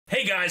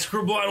Hey guys,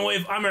 Crew Blind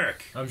Wave, I'm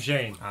Eric. I'm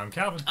Shane. I'm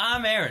Calvin.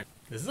 I'm Aaron.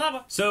 This is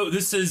Ava. So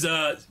this is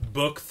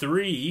Book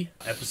 3,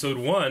 Episode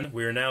 1.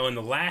 We are now in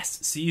the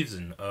last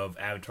season of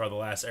Avatar The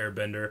Last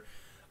Airbender.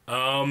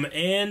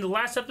 And the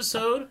last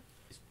episode...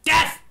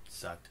 Death!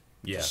 Sucked.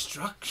 Yeah.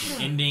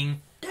 Destruction.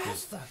 Ending.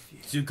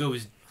 Zuko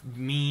was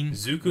mean.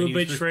 Zuko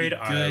betrayed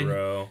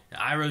Iroh.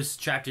 Iroh's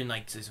trapped in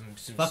like some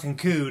Fucking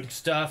cooed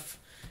stuff.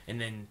 And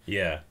then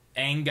Yeah.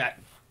 Aang got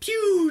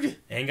pewed.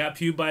 Aang got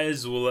pewed by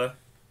Azula.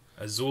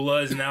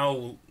 Azula is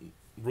now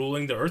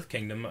ruling the Earth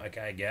Kingdom,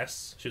 I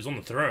guess. She was on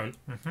the throne.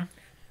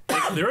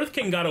 Mm-hmm. The Earth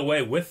King got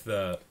away with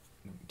the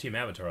Team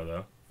Avatar,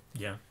 though.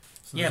 Yeah.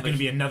 So Yeah, there's but going to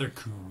be another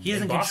coup. He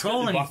doesn't And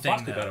control anything.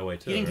 Bosco got away,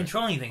 too, He didn't right?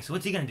 control anything, so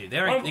what's he gonna do?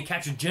 They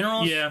captured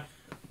generals. Yeah.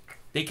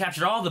 They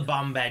captured all the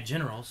Bombad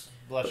generals.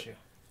 Bless you.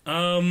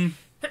 Bombad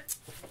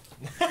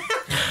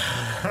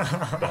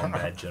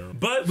general.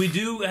 But we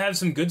do have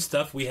some good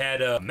stuff. We had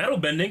metal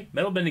bending.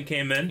 Metal bending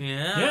came in.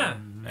 Yeah.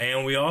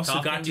 And we also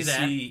Toph got can to do that.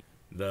 see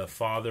the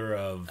father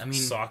of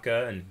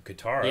Sokka and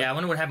Katara. Yeah, I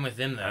wonder what happened with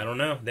them though. I don't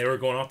know. They were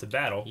going off to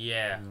battle.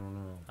 Yeah.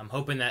 I'm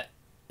hoping that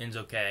ends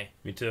okay.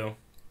 Me too.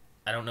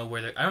 I don't know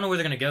where they're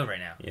gonna go right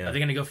now. Yeah. Are they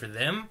gonna go for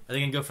them? Are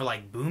they gonna go for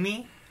like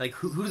Boomy? Like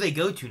who do they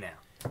go to now?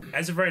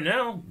 As of right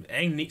now,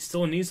 Aang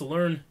still needs to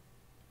learn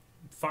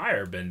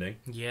fire bending.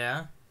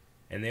 Yeah.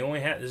 And they only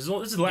have this is the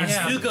last.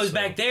 Yeah. season, Zuko's so-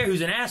 back there,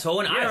 who's an asshole,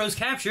 and Yeah. Iroh's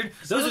captured.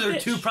 Son Those of are a the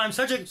two bitch. prime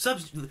subjects.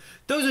 Those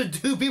are the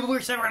two people we're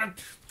saying we're gonna.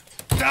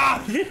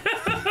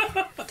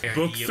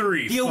 Book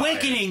 3. The Fire.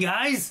 Awakening,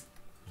 guys.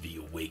 The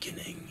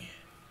Awakening.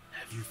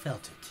 Have you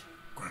felt it?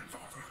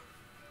 Grandfather.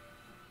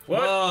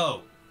 What?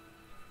 Whoa.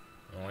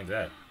 I don't like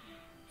that.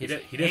 He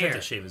His does have hair.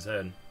 to shave his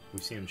head.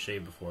 We've seen him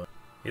shave before.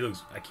 He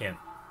looks. I can't.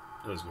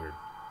 It looks weird.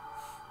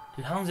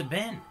 Dude, how long's it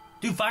been?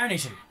 Dude, Fire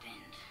Nation.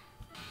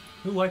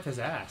 Who wiped his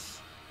ass?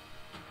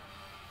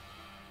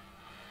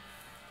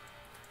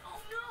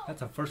 Oh no. That's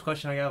the first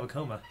question I got out of a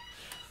coma.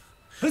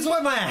 Who's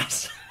wiped my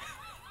ass?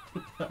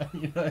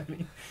 You know what I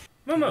mean?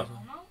 Momo.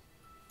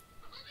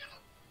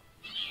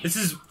 This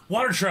is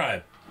Water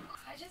Tribe.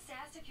 I just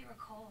asked if you were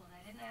cold.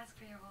 I didn't ask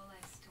for your whole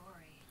life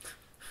story.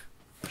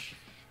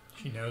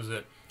 She knows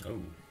it. Oh.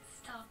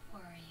 Stop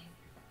worrying.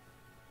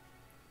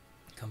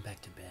 Come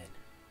back to bed.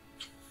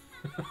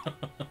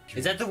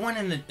 Is that the one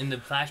in the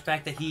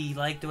flashback that he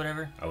liked or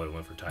whatever? I would have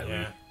went for Ty Lee.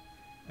 Yeah.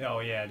 Oh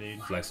yeah,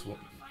 dude. Flexible.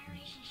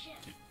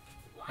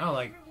 I don't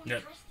like. Yeah.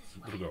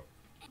 Little girl.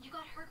 You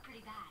got hurt pretty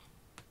bad.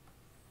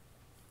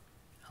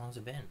 How long's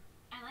it been?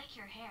 I like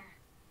your hair.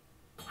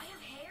 I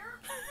have hair?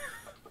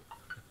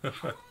 How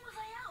long was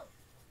I out?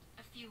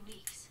 A few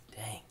weeks.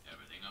 Dang.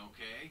 Everything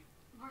okay?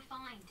 We're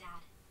fine,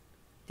 Dad.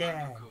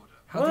 Dad.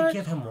 How'd they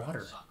give him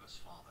water? Sokka's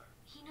father.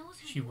 He knows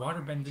who She you are.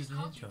 waterbended I just it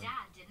called into you him.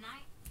 Dad, didn't I?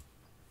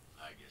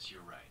 I guess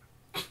you're right.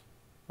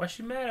 Why's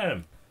she mad at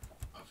him?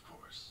 Of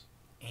course.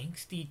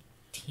 Angsty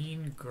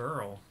teen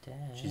girl.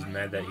 Dad. She's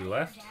mad that he Your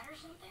left. Dad or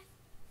something?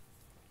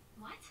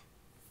 What?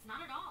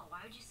 Not at all.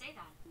 Why would you say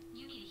that?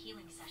 You need a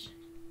healing session.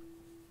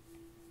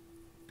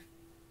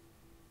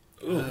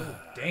 Ooh.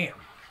 Damn.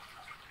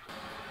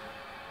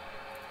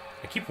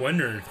 I keep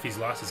wondering if he's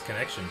lost his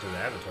connection to the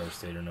Avatar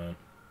state or not.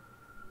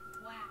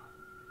 Wow.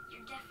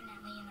 You're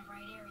definitely in the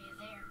right area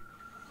there.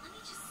 Let me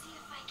just see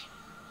if I can...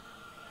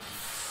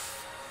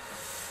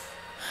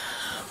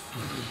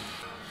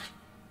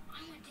 I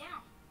went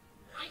down.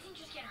 I didn't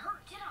just get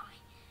hurt, did I?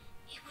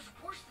 It was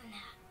worse than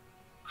that.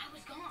 I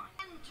was gone.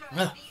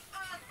 Ugh.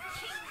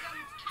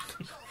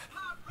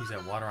 Use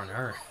that water on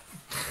her.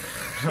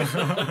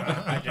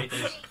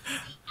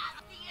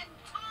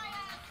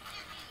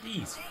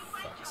 These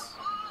fucks.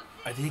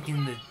 Are they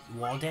taking the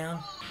wall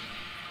down?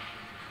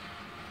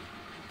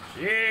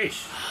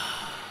 Sheesh.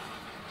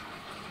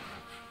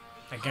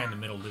 That guy in the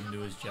middle didn't do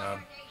his job.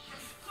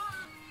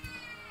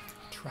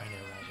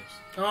 Trinoritis.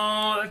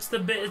 Oh, that's the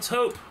bit. It's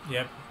Hope.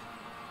 Yep.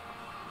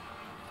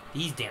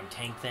 These damn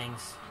tank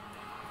things.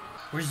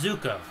 Where's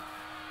Zuko? It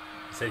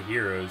said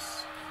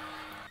heroes.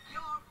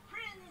 Your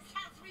prince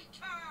has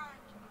returned.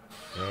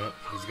 Oh,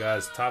 he's got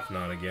his top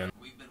knot again.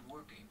 We've been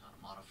working on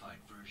a modified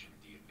version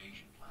of the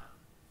invasion plan.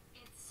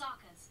 It's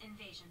Sokka's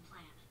invasion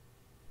plan.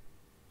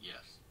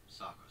 Yes,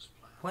 Sokka's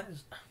plan. What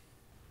is...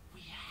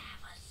 We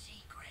have a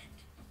secret.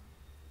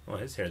 Oh,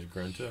 his hair's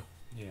grown too.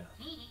 Yeah.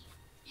 Me?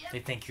 Yep. They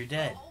think you're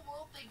dead. The whole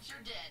world thinks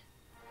you're dead.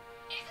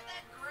 Isn't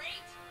that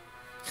great?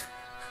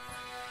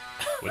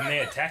 Wouldn't they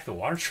attack the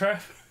Water Tribe?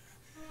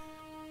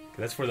 'Cause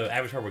that's where the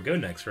Avatar would go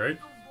next, right?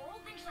 The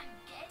world thinks I'm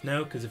dead?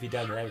 No, because if he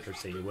died in the Avatar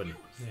state, he wouldn't.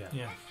 Yeah.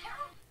 Yeah.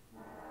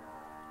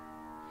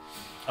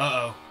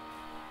 Uh-oh.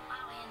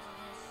 I'll handle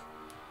this.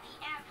 The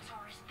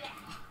Avatar is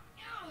back.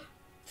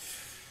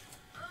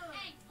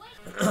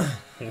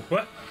 Hey, wait.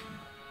 What?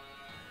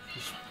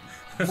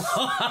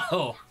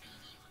 Whoa!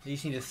 You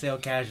just need to sail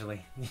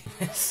casually.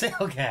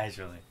 Sail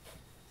casually.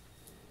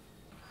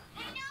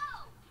 Hey,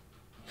 no!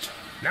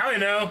 Now I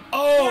know.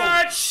 Oh!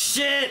 What?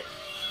 Shit!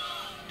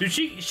 Dude,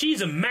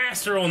 she's a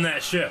master on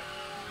that ship.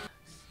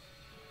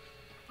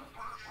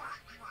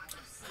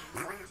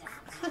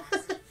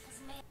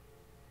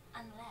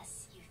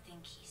 Unless you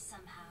think he's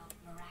somehow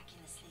miraculously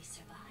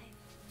survive.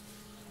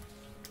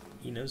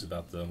 He knows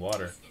about the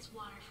water. This is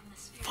water from the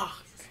spirit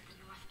oasis at the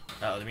North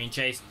Pole. Oh, they're being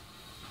chased.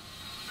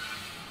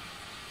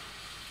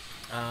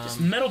 Just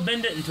metal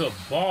bend it into a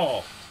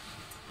ball.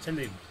 It's in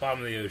the bottom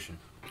of the ocean.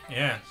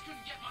 Yeah. This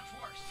couldn't get much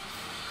worse.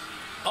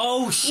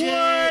 Oh shit!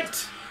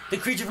 What? The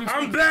creature from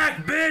I'm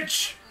back,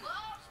 bitch!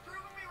 Love's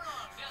proving me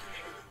wrong, doesn't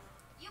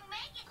it? You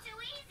make it too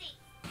easy.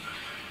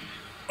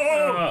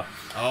 Oh!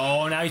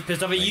 Oh, now he's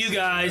pissed off at you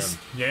guys.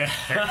 Yeah.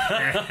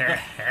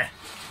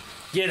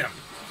 Get him.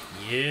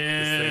 This thing's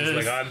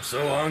Yes. like, I'm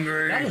so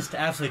hungry. That is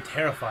absolutely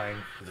terrifying.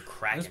 The Those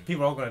Kraken.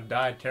 people are all going to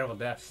die terrible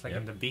deaths, like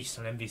Yep. in The Beast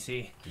on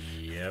NBC.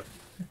 Yep.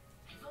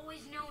 I've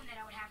always known that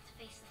I would have to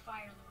face the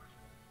Fire Lord,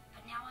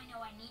 but now I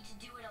know I need to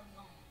do it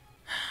alone.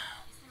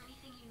 Is there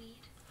anything you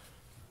need?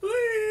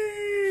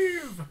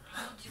 Leave.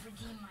 I need to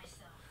redeem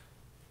myself.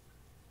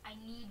 I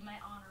need my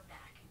honor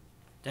back.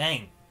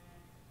 Dang.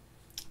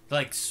 They,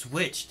 like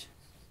switched.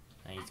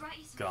 Now I he's brought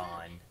you some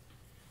gone.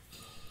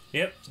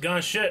 Yep, it's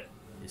gone shit.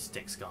 His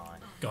stick's gone.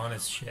 Gone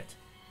as shit.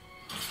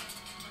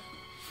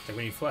 It's like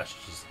when you flesh,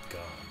 it's just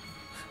gone.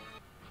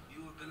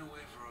 You have been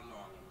away for a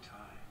long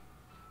time.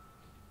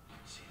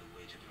 See, the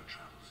weight of your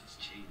travels has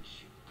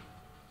changed you.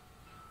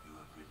 You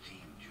have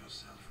redeemed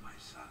yourself, my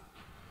son.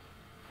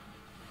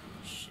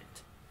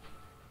 Shit.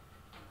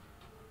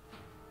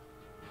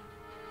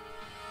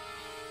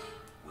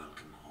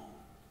 Welcome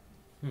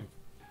home.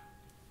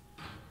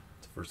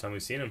 It's the first time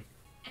we've seen him.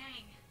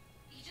 Aang,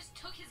 he just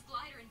took his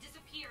glider and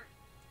disappeared.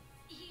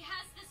 He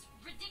has this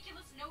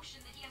ridiculous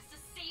notion that he has to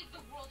save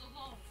the world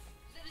alone.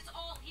 That it's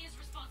all his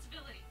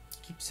responsibility.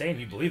 Keep saying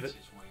you believe it. It's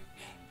his way of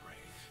being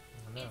brave. I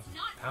don't know. It's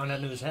not Pound that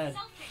into his head.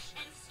 selfish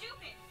and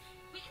stupid.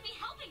 We could be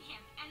helping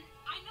him, and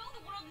I know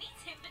the world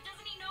needs him, but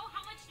doesn't he know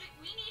how much that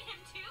we need him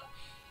too?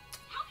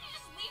 How can he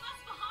just leave us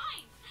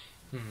behind?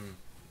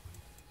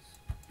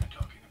 You're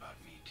talking about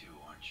me too,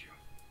 aren't you?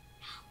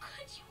 How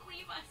could you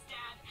leave us,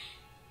 Dad?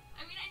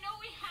 I mean, I know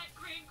we had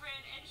Gran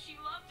and she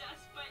loved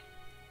us, but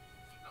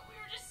we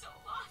were just so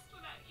lost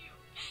without you.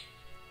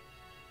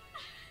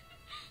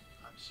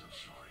 I'm so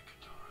sorry,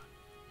 Katara.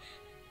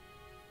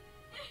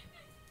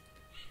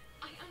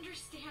 I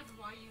understand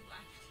why you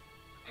left.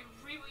 I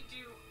really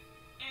do.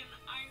 And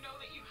I know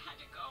that you had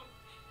to go.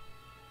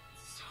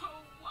 So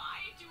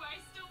why do I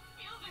still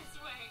feel this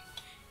way?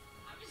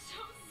 I'm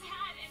so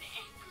sad and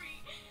angry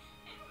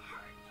and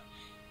hurt.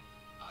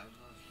 I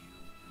love you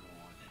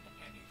more than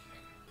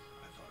anything.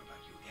 I thought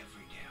about you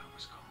every day I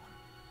was gone.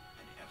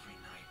 And every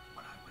night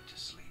when I went to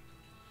sleep,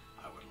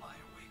 I would lie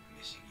awake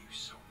missing you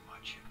so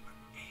much it would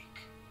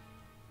ache.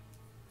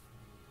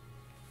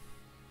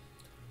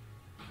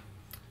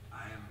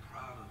 I am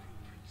proud of you,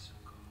 Prince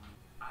Zuko.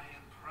 I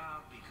am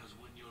proud because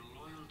when your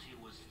loyalty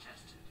was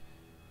tested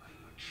by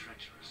your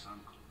treacherous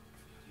uncle,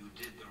 you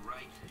did the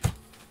right thing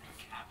and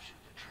captured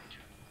the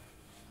traitor.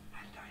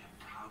 And I am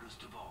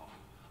proudest of all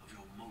of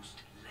your most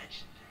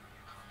legendary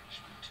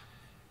accomplishment.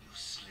 You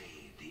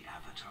slayed the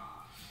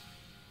Avatar.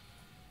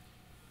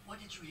 What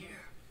did you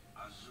hear?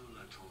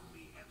 Azula told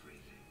me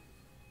everything.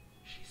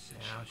 She said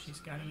Now she was she's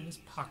got him in his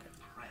amazed pocket.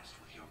 and impressed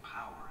with your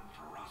power and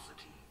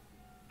ferocity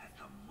at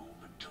the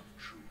moment of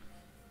truth.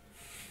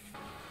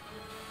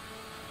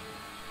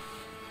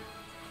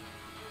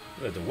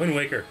 Look at the Wind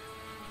Waker.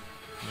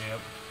 Yep.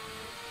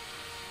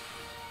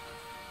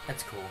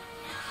 That's cool.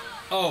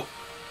 Oh,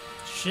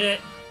 Shit.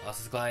 lost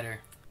his glider.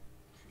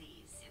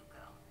 Please,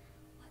 Zuko.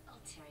 What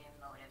ulterior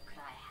motive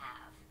could I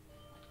have?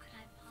 What could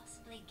I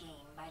possibly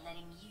gain by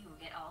letting you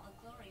get all the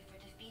glory for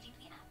defeating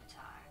the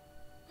Avatar?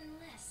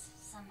 Unless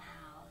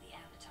somehow the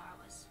Avatar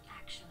was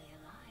actually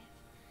alive.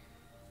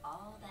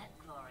 All that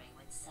glory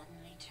would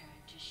suddenly turn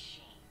to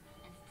shame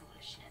and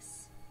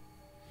foolishness.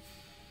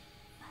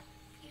 But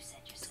you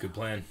said yourself It's a good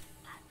plan.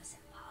 that was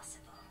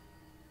impossible.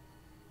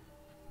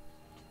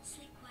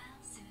 Sleep well,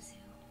 Zuzu.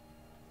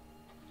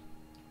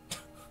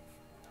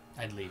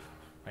 I'd leave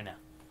right now.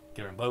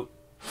 Get her a boat.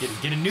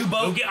 Get a new Go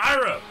boat. get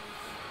Iroh!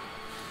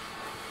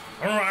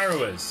 I don't know where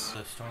Iroh is.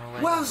 So storm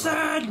away. Well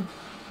said!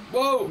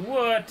 Whoa!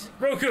 What?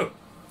 Roku!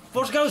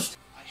 Force Ghost!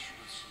 I should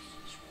have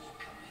seen this war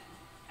coming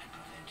and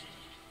prevented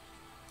it.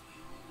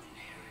 You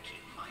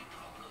inherited my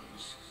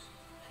problems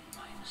and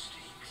my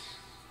mistakes.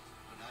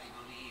 But I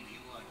believe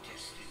you are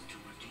destined to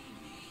redeem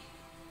me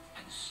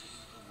and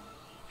save the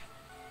world.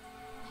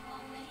 You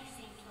already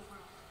saved the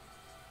world.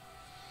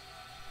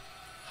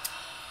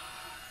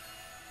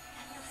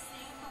 And you'll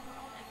save the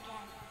world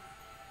again.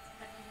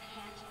 But you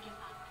can't give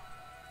up.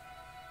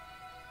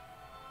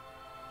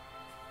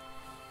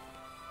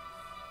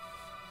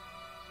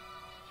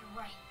 You're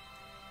right.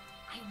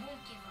 I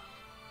won't give up.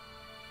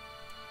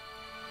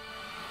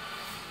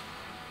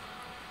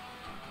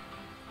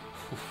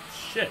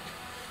 Shit.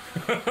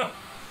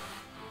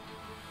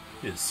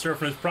 He's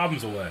surfing his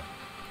problems away.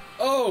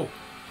 Oh,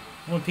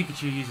 When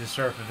Pikachu uses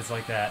surf if it's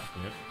like that.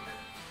 Yep.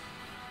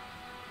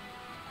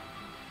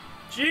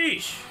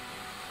 Jeesh!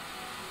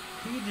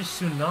 You could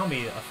just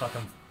tsunami a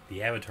fucking.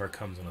 The Avatar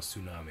comes on a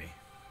tsunami.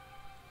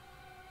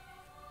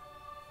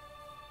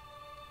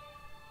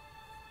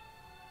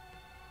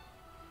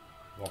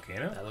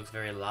 volcano. That looks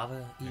very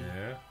lava-y.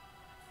 Yeah.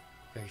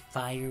 Very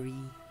fiery.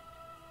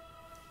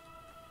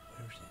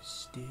 Where's that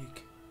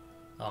stick?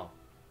 Oh,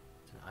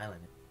 it's an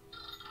island.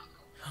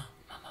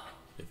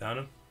 They found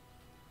him.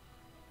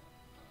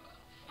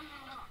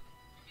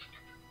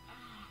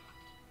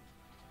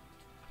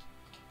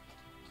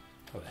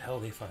 How the hell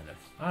did they find him?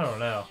 I don't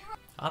know.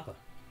 Appa.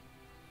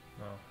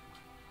 Oh.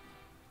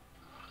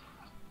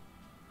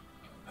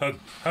 Hug,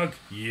 hug.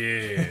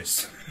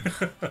 Yes. I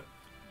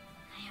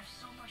have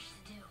so much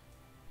to do.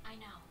 I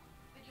know,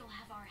 but you'll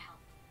have our help.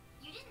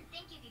 You didn't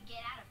think you could get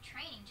out of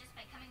training just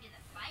by coming to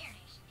the Fire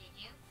Nation, did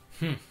you?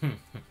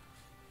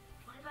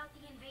 What about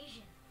the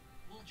invasion?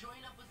 We'll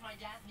join up with my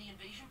dad and the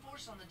invasion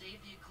force on the day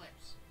of the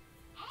eclipse.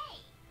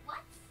 Hey,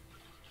 what?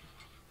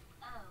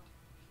 Oh,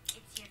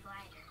 it's your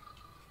glider.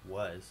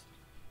 Was.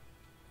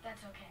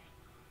 That's okay.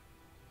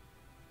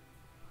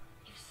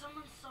 If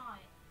someone saw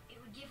it, it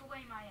would give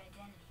away my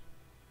identity.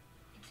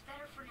 It's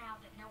better for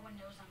now that no one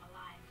knows I'm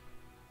alive.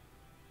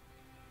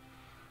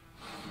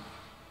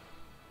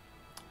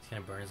 He's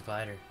gonna burn his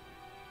glider.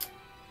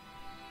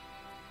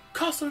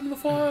 Cast it into the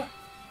fire.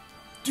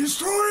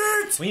 Destroy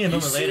it! We need a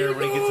moment later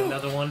when he gets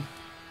another one.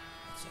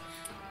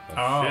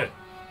 Oh, shit.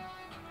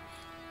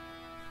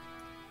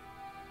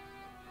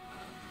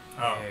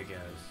 There it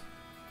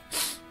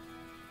goes.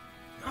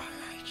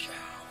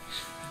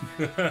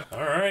 All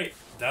right,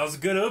 that was a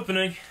good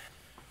opening.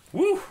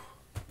 Woo!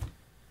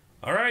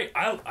 All right,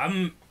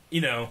 I'm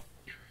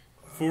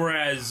for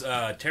as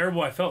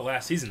terrible I felt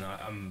last season,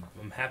 I'm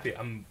happy.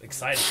 I'm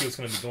excited to see what's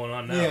going to be going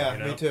on now. Yeah, you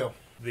know? me too.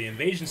 The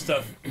invasion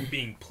stuff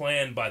being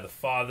planned by the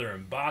father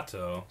and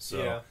Bato,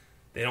 so Yeah.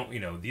 they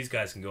don't. These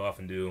guys can go off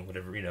and do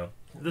whatever.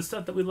 The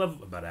stuff that we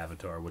love about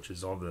Avatar, which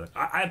is all the.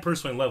 I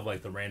personally love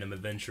like the random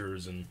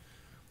adventures and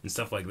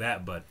stuff like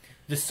that, but.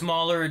 The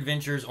smaller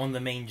adventures on the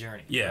main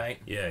journey. Yeah, Right?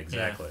 yeah,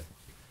 exactly.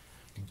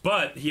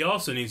 But he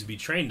also needs to be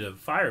trained to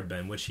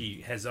firebend, which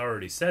he has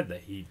already said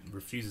that he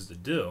refuses to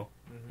do,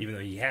 even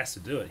though he has to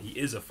do it. He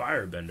is a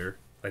firebender,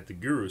 like the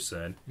guru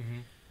said.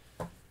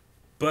 Mm-hmm.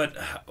 But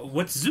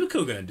what's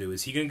Zuko going to do?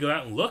 Is he going to go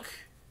out and look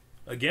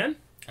again?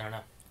 I don't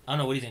know. I don't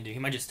know what he's gonna do. He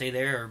might just stay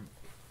there, or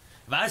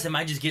if I was him,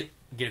 might just get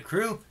a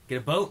crew, get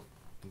a boat,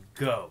 and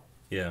go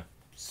Yeah.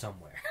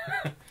 somewhere.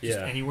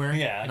 Yeah. Anywhere?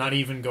 Yeah. Not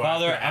even go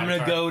Father, after I'm gonna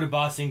Avatar. go to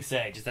Ba Sing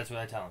Se. Just that's what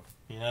I tell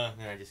him.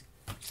 And I just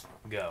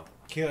go.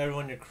 Kill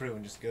everyone in your crew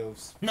and just go.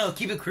 No,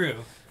 keep a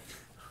crew.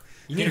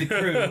 You need a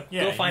crew.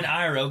 Yeah, Go find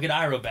Iroh. Get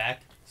Iroh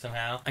back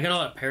somehow. I got a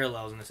lot of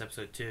parallels in this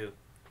episode too,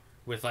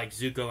 with like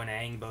Zuko and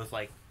Aang both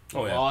like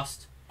Oh, yeah.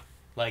 lost.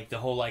 Like the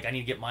whole like I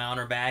need to get my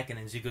honor back, and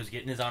then Zuko's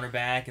getting his honor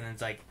back, and then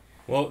it's like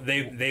Well,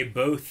 they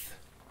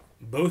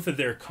both of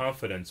their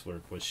confidence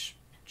was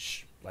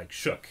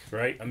shook,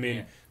 right? I mean,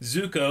 Yeah.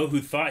 Zuko,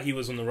 who thought he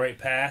was on the right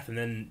path, and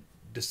then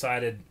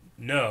decided,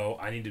 no,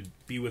 I need to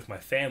be with my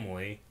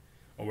family,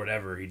 or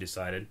whatever he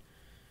decided.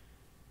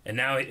 And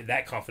now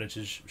that confidence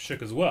is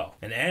shook as well.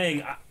 And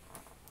Aang,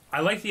 I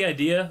like the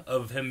idea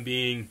of him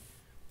being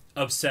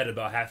upset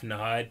about having to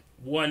hide.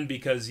 One,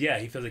 because, yeah,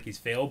 he feels like he's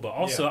failed, but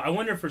also, I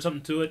wonder if there's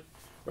something to it,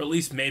 or at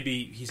least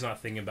maybe he's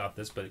not thinking about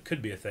this, but it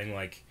could be a thing,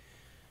 like,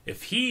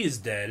 if he is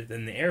dead,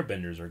 then the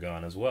airbenders are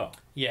gone as well.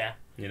 yeah.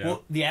 You know?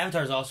 Well, the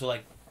Avatar is also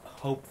like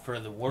hope for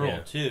the world Yeah.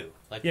 too,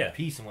 like Yeah. for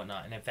peace and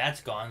whatnot. And if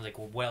that's gone, it's like,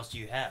 well, what else do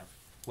you have?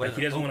 What Like, other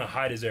he doesn't hope? want to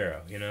hide his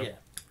arrow, you know? Yeah.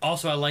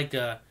 Also, I like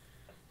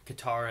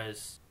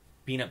Katara's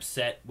being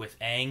upset with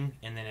Aang,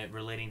 and then it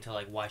relating to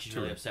like why she's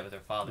really True. upset with her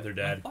father. Their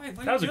dad. Like,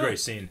 why That was a you do great it?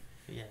 scene.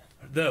 Yeah.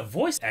 The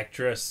voice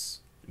actress,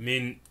 I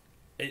mean,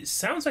 it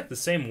sounds like the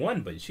same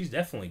one, but she's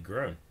definitely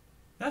grown.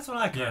 That's what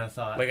I kind of Yeah.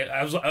 thought. Like,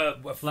 I was,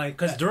 Like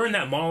because that. during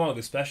that monologue,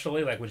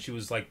 especially, like, when she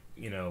was, like,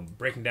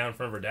 breaking down in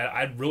front of her dad,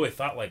 I really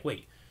thought, like,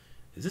 wait,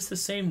 is this the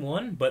same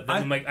one? But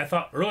then, I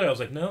thought earlier, I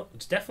was like, no,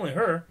 it's definitely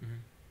her. Mhm.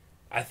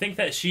 I think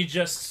that she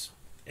just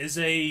is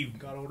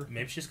got older.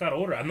 maybe she just got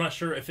older. I'm not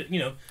sure if it, I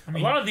mean- a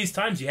lot of these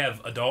times you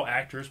have adult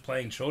actors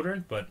playing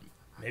children, but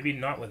maybe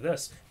not with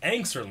this.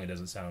 Aang certainly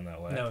doesn't sound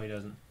that way. No, he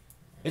doesn't.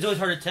 It's always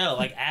hard to tell.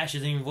 Like Ash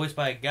isn't even voiced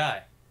by a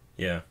guy.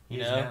 Yeah. You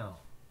He is know? now.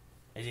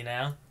 Is he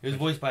now? He was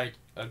voiced by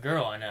a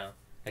girl I know.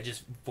 That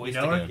just voiced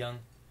You know like her? a young,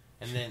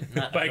 and then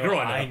not By a girl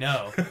I I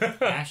know.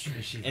 Ash,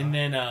 is she And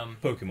then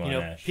Pokemon you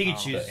know, Ash.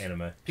 Pikachu's- The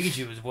anime.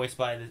 Pikachu was voiced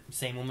by the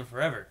same woman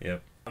forever.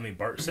 Yep. I mean,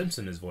 Bart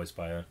Simpson is voiced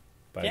by a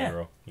Yeah.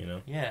 girl, you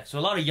know? Yeah, so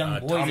a lot of young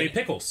boys. Tommy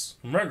Pickles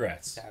from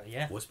Rugrats.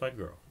 Yeah, Voiced by a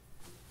girl.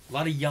 a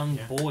lot of young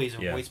Yeah. boys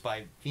are Yeah. voiced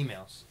by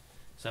females.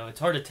 So it's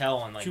hard to tell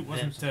on like Shoot, them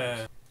wasn't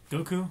sometimes.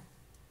 Goku?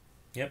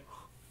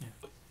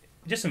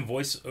 Just in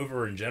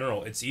voiceover in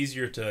general, it's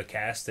easier to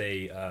cast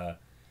a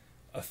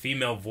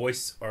female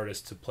voice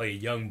artist to play a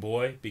young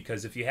boy,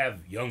 because if you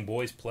have young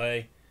boys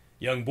play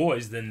young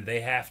boys, then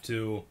they have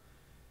to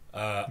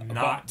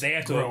Not they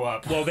have to grow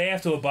up. Well, they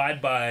have to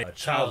abide by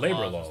child labor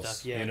laws and laws,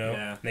 stuff, yeah. you know,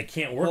 Yeah. and they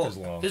can't work Well, as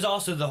long. There's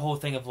also the whole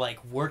thing of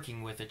like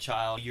working with a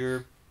child.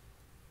 You're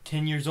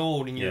 10 years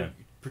old and you're Yeah.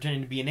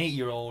 pretending to be an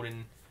 8-year-old,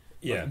 and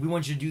Yeah, we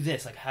want you to do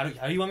this. Like, how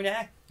do you want me to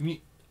act?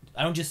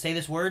 I don't just say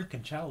this word.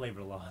 Fucking child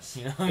labor laws.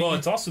 You know? well,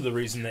 it's also the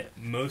reason that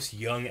most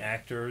young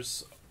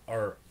actors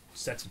are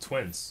sets of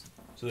twins,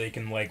 so they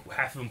can like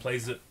half of them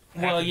plays it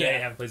half Well, the yeah. day,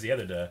 half plays the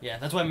other day. Yeah,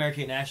 that's why Mary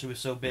Kate and Ashley was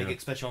so big, Yeah.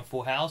 especially on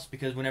Full House,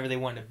 because whenever they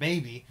wanted a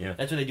baby, Yeah.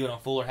 that's what they do it on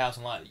Fuller House.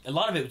 And a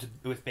lot of it was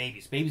with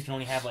babies. Babies can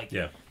only have like,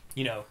 Yeah.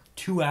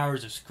 2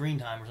 hours of screen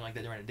time or something like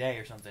that during a day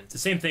or something. It's the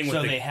same thing with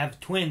So the, they have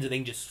twins that they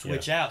can just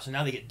switch out. So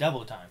now they get double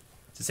the time.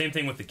 it's the same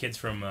thing with the kids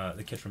from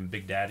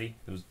Big Daddy.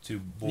 Those two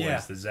boys, Yeah.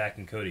 the Zach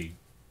and Cody,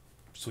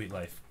 Sweet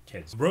Life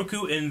kids.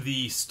 Roku in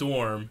the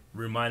storm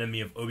reminded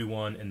me of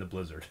Obi-Wan in the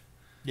blizzard.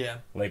 Yeah.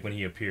 Like when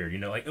he appeared,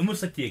 like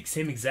almost like the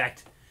same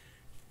exact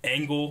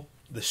angle.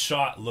 The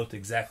shot looked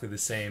exactly the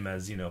same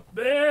as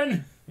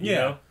Ben. You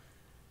know?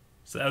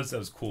 So that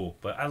was cool.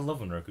 But I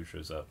love when Roku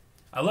shows up.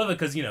 I love it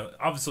because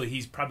obviously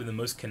he's probably the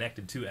most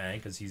connected to Aang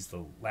because he's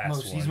the last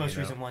one. He's the most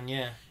recent one,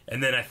 yeah.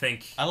 And then I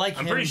think I like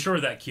I'm him. pretty sure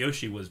that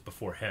Kyoshi was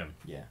before him.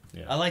 Yeah.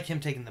 Yeah. I like him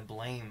taking the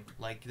blame.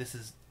 Like, this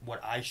is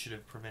what I should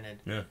have prevented.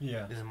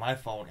 Yeah. This is my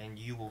fault, and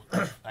you will.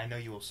 I know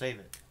you will save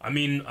it. I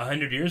mean,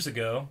 100 years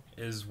ago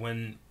is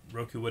when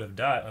Roku would have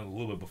died. A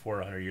little bit before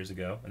 100 years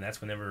ago, and that's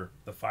whenever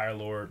the Fire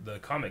Lord, the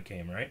comet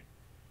came, right?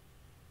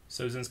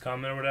 Sozan's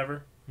comet or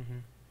whatever. Mm-hmm.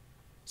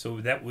 So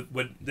that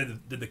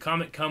did the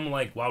comet come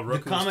like while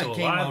Roku The was comet still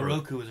came alive? while or-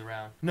 Roku was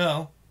around.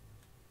 No.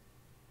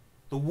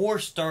 The war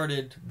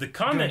started The during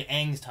comet,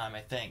 Aang's time,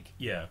 I think.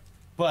 yeah,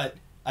 But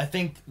I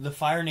think the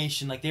Fire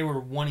Nation, like, they were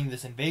wanting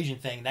this invasion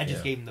thing. That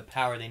just Yeah. gave them the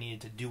power they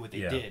needed to do what they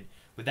Yeah. did.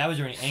 But that was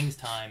during Aang's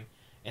time,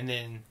 and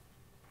then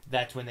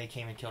that's when they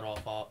came and killed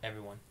off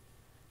everyone.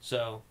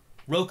 So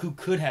Roku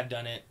could have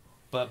done it,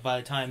 but by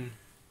the time...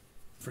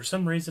 for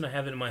some reason I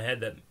have it in my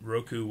head that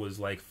Roku was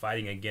like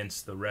fighting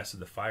against the rest of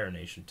the Fire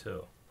Nation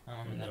too. I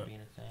don't remember that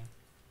being a thing.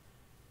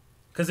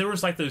 Because there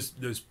was like those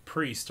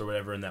priests or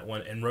whatever in that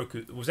one, and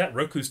Roku was that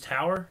Roku's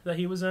tower that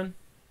he was in,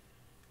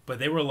 but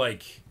they were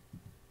like,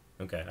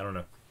 okay, I don't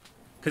know,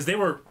 because they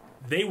were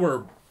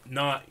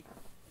not,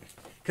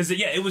 because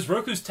it was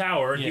Roku's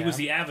tower and he Yeah. was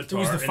the It Avatar.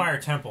 was the and- fire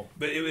temple.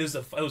 but it was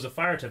a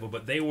fire temple,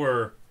 but they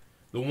were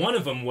the one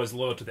of them was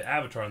loyal to the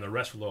Avatar and the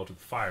rest were loyal to the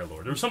Fire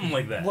Lord. There was something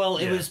like that. Well,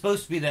 it Yeah. was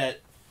supposed to be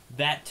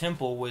that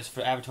temple was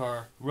for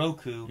Avatar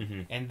Roku,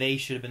 Mhm. and they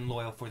should have been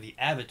loyal for the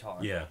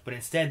Avatar. Yeah. But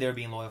instead, they were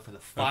being loyal for the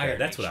Fire Okay,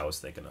 that's what Nation. I was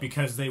thinking of.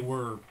 Because they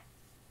were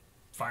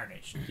Fire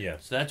Nation. Yeah.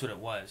 So that's what it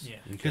was. Yeah.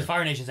 Because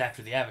Fire Nation's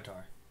after the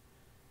Avatar.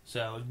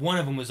 So one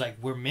of them was like,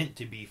 we're meant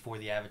to be for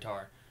the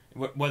Avatar.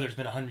 Whether it's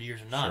been 100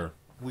 years or not, Sure.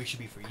 we should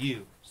be for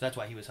you. So that's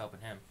why he was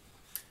helping him.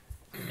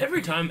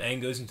 Every time Aang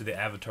goes into the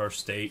Avatar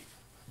state,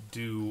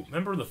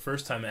 remember the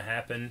first time it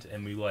happened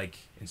and we like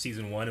in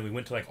season 1 and we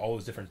went to like all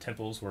those different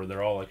temples where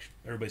they're all like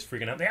everybody's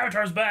freaking out, the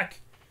Avatar's back.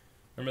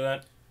 Remember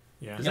that?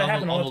 Yeah. Does that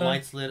happen all the time?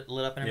 lights lit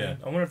up and Yeah.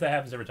 everything? I wonder if that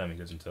happens every time he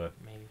goes into it.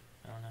 Maybe.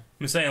 I don't know.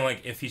 I'm saying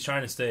like if he's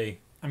trying to stay.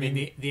 I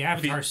mean, the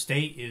Avatar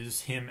state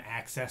is him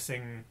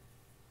accessing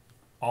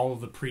all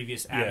of the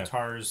previous Yeah.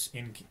 avatars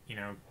in,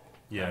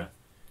 Yeah.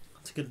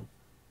 That's a good.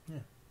 Yeah.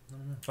 I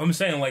don't know. I'm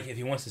saying like if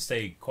he wants to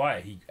stay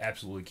quiet, he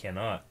absolutely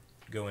cannot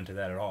go into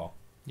that at all.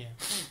 Yeah.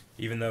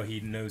 Even though he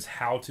knows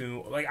how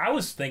to, like I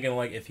was thinking,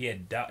 like if he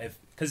had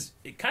because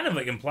it kind of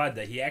like implied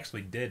that he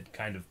actually did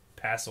kind of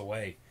pass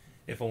away,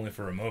 if only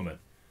for a moment,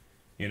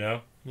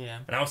 Yeah.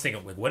 And I was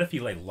thinking, like, what if he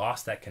like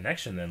lost that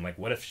connection? Then, like,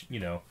 what if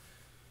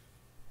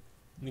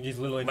I think he's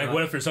literally like not-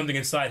 what if there's something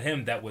inside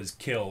him that was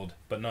killed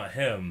but not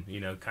him?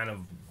 Kind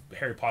of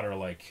Harry Potter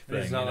like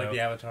thing. He's not like the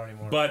Avatar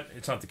anymore. But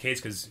it's not the case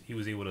because he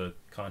was able to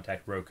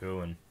contact Roku,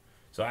 and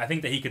so I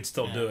think that he could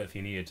still do it if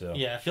he needed to.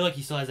 Yeah, I feel like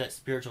he still has that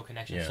spiritual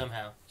connection Yeah.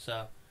 somehow.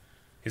 So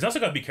He's also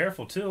got to be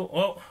careful too.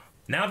 Well,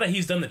 now that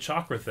he's done the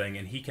chakra thing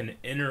and he can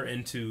enter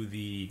into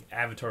the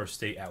Avatar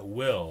state at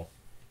will,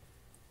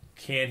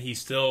 can he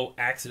still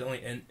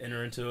accidentally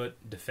enter into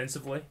it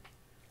defensively?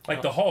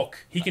 Like the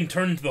Hulk, he can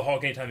turn into the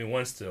Hulk anytime he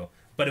wants to,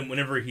 but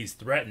whenever he's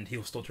threatened,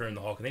 he'll still turn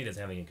into the Hulk and then he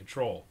doesn't have any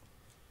control.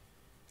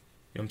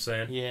 You know what I'm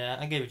saying? yeah,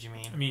 I get what you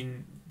mean. I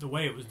mean, the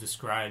way it was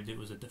described, it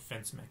was a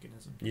defense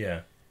mechanism.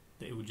 Yeah,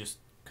 It would just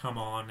come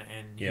on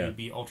and he Yeah. would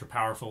be ultra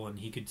powerful and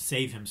he could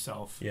save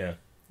himself. yeah.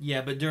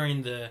 Yeah, but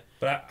during the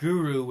But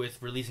Guru with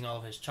releasing all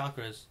of his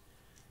chakras,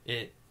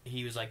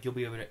 he was like, you'll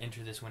be able to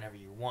enter this whenever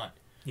you want.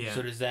 Yeah.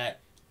 So does that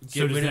get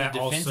So does rid of that the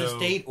defensive also-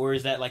 state, or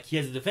is that like he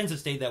has a defensive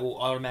state that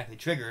will automatically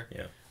trigger,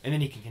 Yeah. and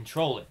then he can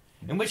control it?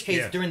 In which case,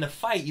 Yeah. during the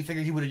fight, you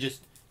figure he would have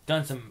just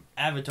done some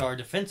Avatar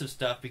defensive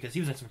stuff because he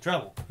was in some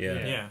trouble.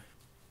 yeah. Yeah.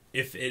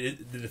 If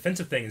the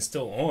defensive thing is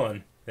still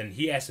on, then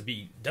he has to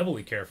be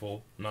doubly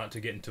careful not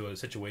to get into a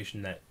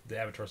situation that the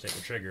Avatar state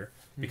will trigger,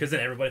 because then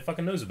everybody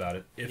fucking knows about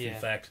it. If Yeah.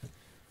 in fact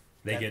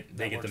they That get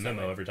the works that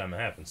memo way. every time it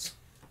happens.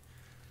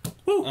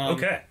 Woo.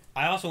 Okay.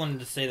 I also wanted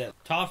to say that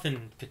Toph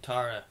and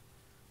Katara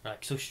are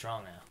like so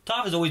strong now.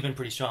 Toph has always been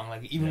pretty strong.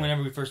 Like even Yeah.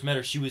 whenever we first met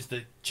her, she was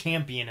the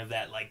champion of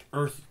that like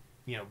Earth,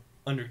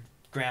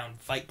 underground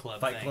fight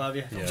club. Fight thing. Club,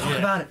 yeah. Yeah. Talk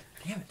about it.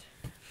 Damn it.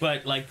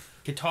 But like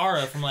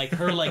Katara, from like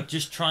her like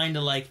just trying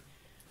to like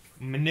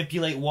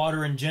manipulate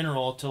water in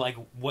general to like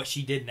what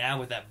she did now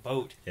with that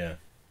boat. Yeah.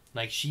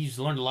 Like she's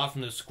learned a lot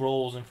from those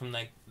scrolls and from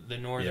like the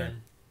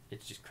northern.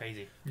 It's just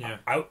crazy. Yeah.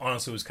 I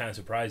honestly was kind of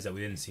surprised that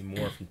we didn't see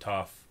more from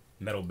Toph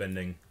metal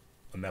bending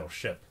a metal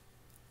ship.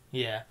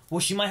 Yeah. Well,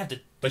 she might have to.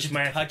 But she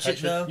might have to touch touch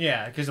it though.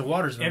 Yeah, because the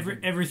water's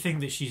Everything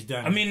that she's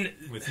done. I mean,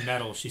 with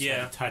metal, she's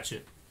yeah. had to touch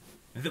it.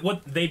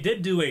 What they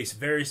did do a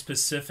very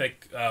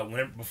specific.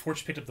 Before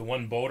she picked up the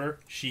one boulder,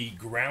 she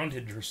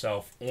grounded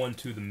herself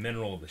onto the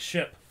mineral of the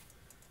ship.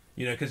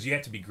 You know, because you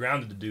have to be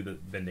grounded to do the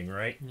bending,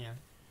 right? Yeah.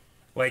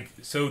 Like,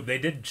 so they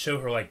did show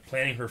her, like,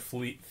 planting her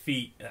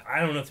feet. I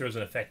don't know if there was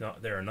an effect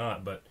there or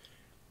not, but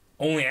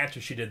only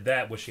after she did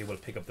that was she able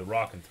to pick up the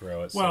rock and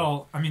throw it.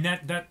 Well, I mean,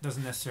 that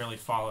doesn't necessarily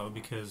follow,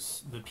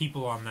 because the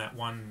people on that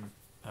one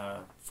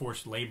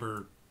forced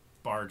labor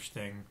barge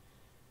thing,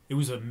 it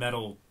was a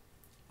metal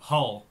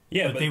hull,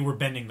 but they were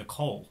bending the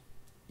coal.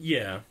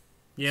 Yeah.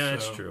 Yeah,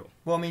 that's true.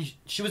 Well, I mean,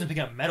 she wasn't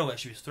picking up metal that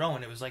she was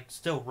throwing. It was, like,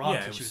 still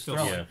rocks that she was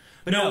throwing. Yeah.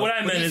 But no, what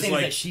I meant is,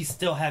 like... that she's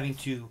still having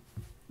to...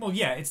 Well,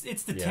 yeah,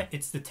 it's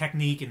the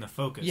technique and the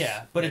focus.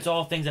 Yeah, but it's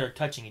all things that are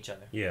touching each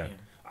other. Yeah.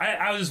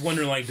 I was just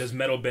wondering, like, does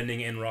metal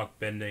bending and rock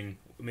bending...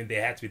 I mean, they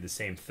have to be the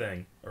same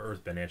thing. Or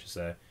earth bending, I should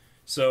say.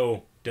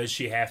 So, does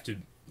she have to...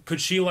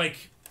 Could she,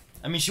 like...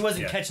 I mean, she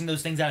wasn't catching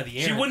those things out of the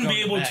air. She wouldn't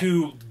be able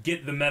to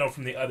get the metal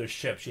from the other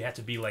ship. She had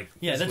to be, like...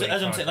 Yeah, that's what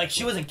I'm saying. Like,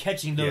 she wasn't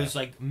catching those,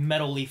 like,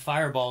 metal-y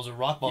fireballs or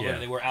rock balls whenever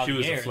they were out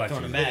in the air and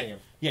throwing them back.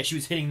 Yeah, she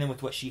was hitting them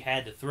with what she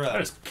had to throw. I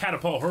just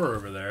catapult her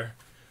over there.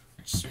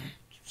 Just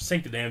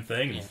sink the damn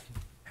thing and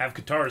have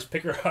Katara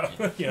pick her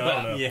up. You know, I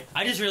don't know. Yeah.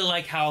 I just really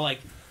like how,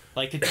 like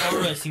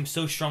Katara seems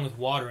so strong with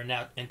water,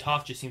 and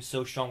Toph just seems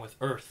so strong with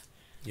earth.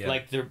 Yeah.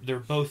 Like, they're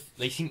both...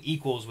 They seem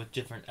equals with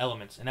different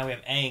elements. And now we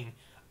have Aang.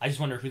 I just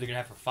wonder who they're going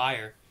to have for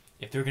fire.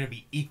 If they're going to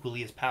be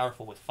equally as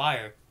powerful with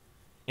fire,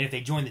 and if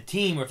they join the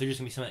team, or if they're just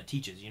going to be someone that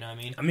teaches, you know what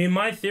I mean? I mean,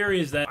 my theory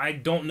is that I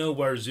don't know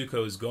where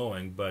Zuko is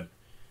going, but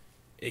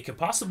it could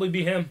possibly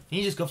be him.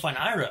 He just go find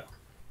Iroh.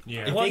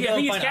 Yeah. If they go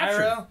find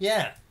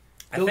Iroh,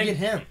 go get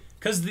him.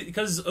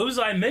 Because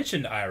Ozai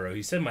mentioned Iroh.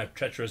 He said, my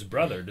treacherous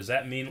brother. Does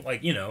that mean,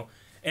 like, you know,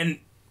 and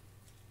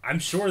I'm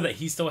sure that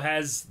he still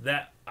has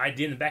that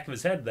idea in the back of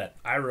his head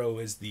that Iroh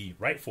is the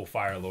rightful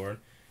Fire Lord.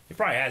 He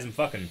probably has him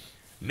fucking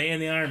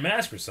Man the Iron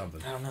Mask or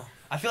something. I don't know.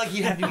 I feel like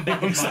he'd have to be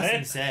back at Ba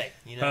Sing Se,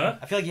 you know? Huh?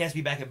 I feel like he has to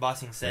be back at Ba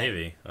Sing Se.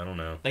 Maybe. I don't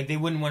know. Like, they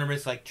wouldn't want to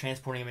risk, like,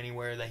 transporting him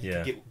anywhere that he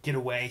could get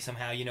away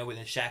somehow, you know, with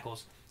his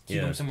shackles.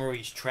 Keep him somewhere where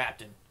he's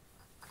trapped in.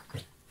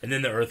 And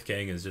then the Earth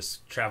King is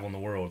just traveling the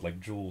world like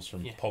Jules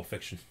from Pulp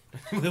Fiction.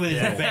 With his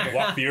bear.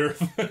 Walk the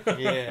Earth.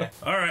 Yeah.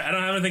 Alright, I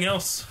don't have anything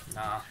else.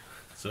 Nah.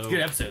 So, it's a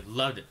good episode.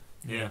 Loved it.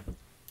 Yeah.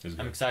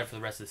 I'm excited for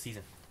the rest of the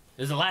season.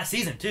 This is the last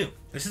season, too.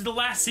 This is the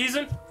last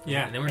season?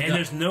 Yeah. And, then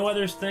there's no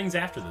other things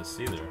after this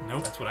either.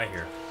 Nope. That's what I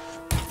hear.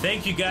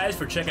 Thank you guys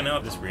for checking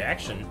out this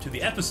reaction to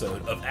the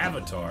episode of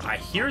Avatar. I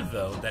hear,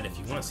 though, that if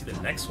you want to see the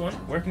next one,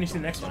 where can you see the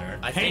next one, Aaron?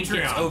 I think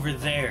it's over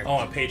there. Oh,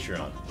 on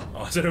Patreon.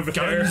 Oh, is it over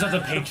there? Guardians of the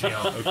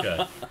Patreon.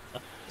 Okay.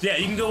 Yeah,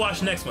 you can go watch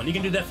the next one. You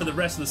can do that for the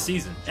rest of the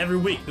season. Every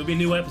week, there'll be a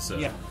new episode.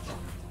 Yeah.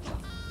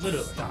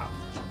 Literally. Stop.